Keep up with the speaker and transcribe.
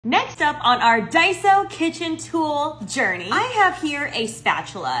Next up on our Daiso kitchen tool journey, I have here a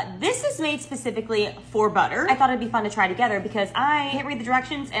spatula. This is made specifically for butter. I thought it'd be fun to try together because I can't read the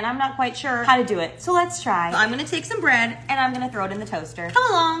directions and I'm not quite sure how to do it. So let's try. So I'm gonna take some bread and I'm gonna throw it in the toaster.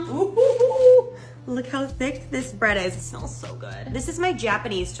 Come along. Ooh, look how thick this bread is. It smells so good. This is my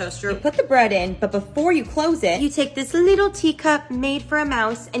Japanese toaster. You put the bread in, but before you close it, you take this little teacup made for a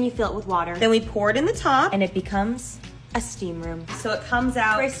mouse and you fill it with water. Then we pour it in the top and it becomes a steam room. So it comes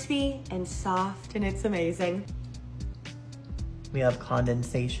out crispy and soft and it's amazing. We have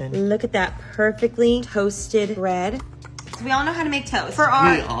condensation. Look at that perfectly toasted bread. So we all know how to make toast. For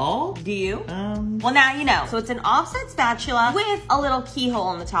our, We all? do you? Well, now you know. So it's an offset spatula with a little keyhole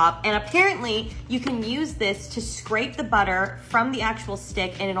on the top. And apparently you can use this to scrape the butter from the actual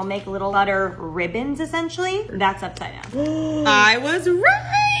stick and it'll make little butter ribbons essentially. That's upside down. I was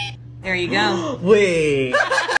right. There you go. Wait.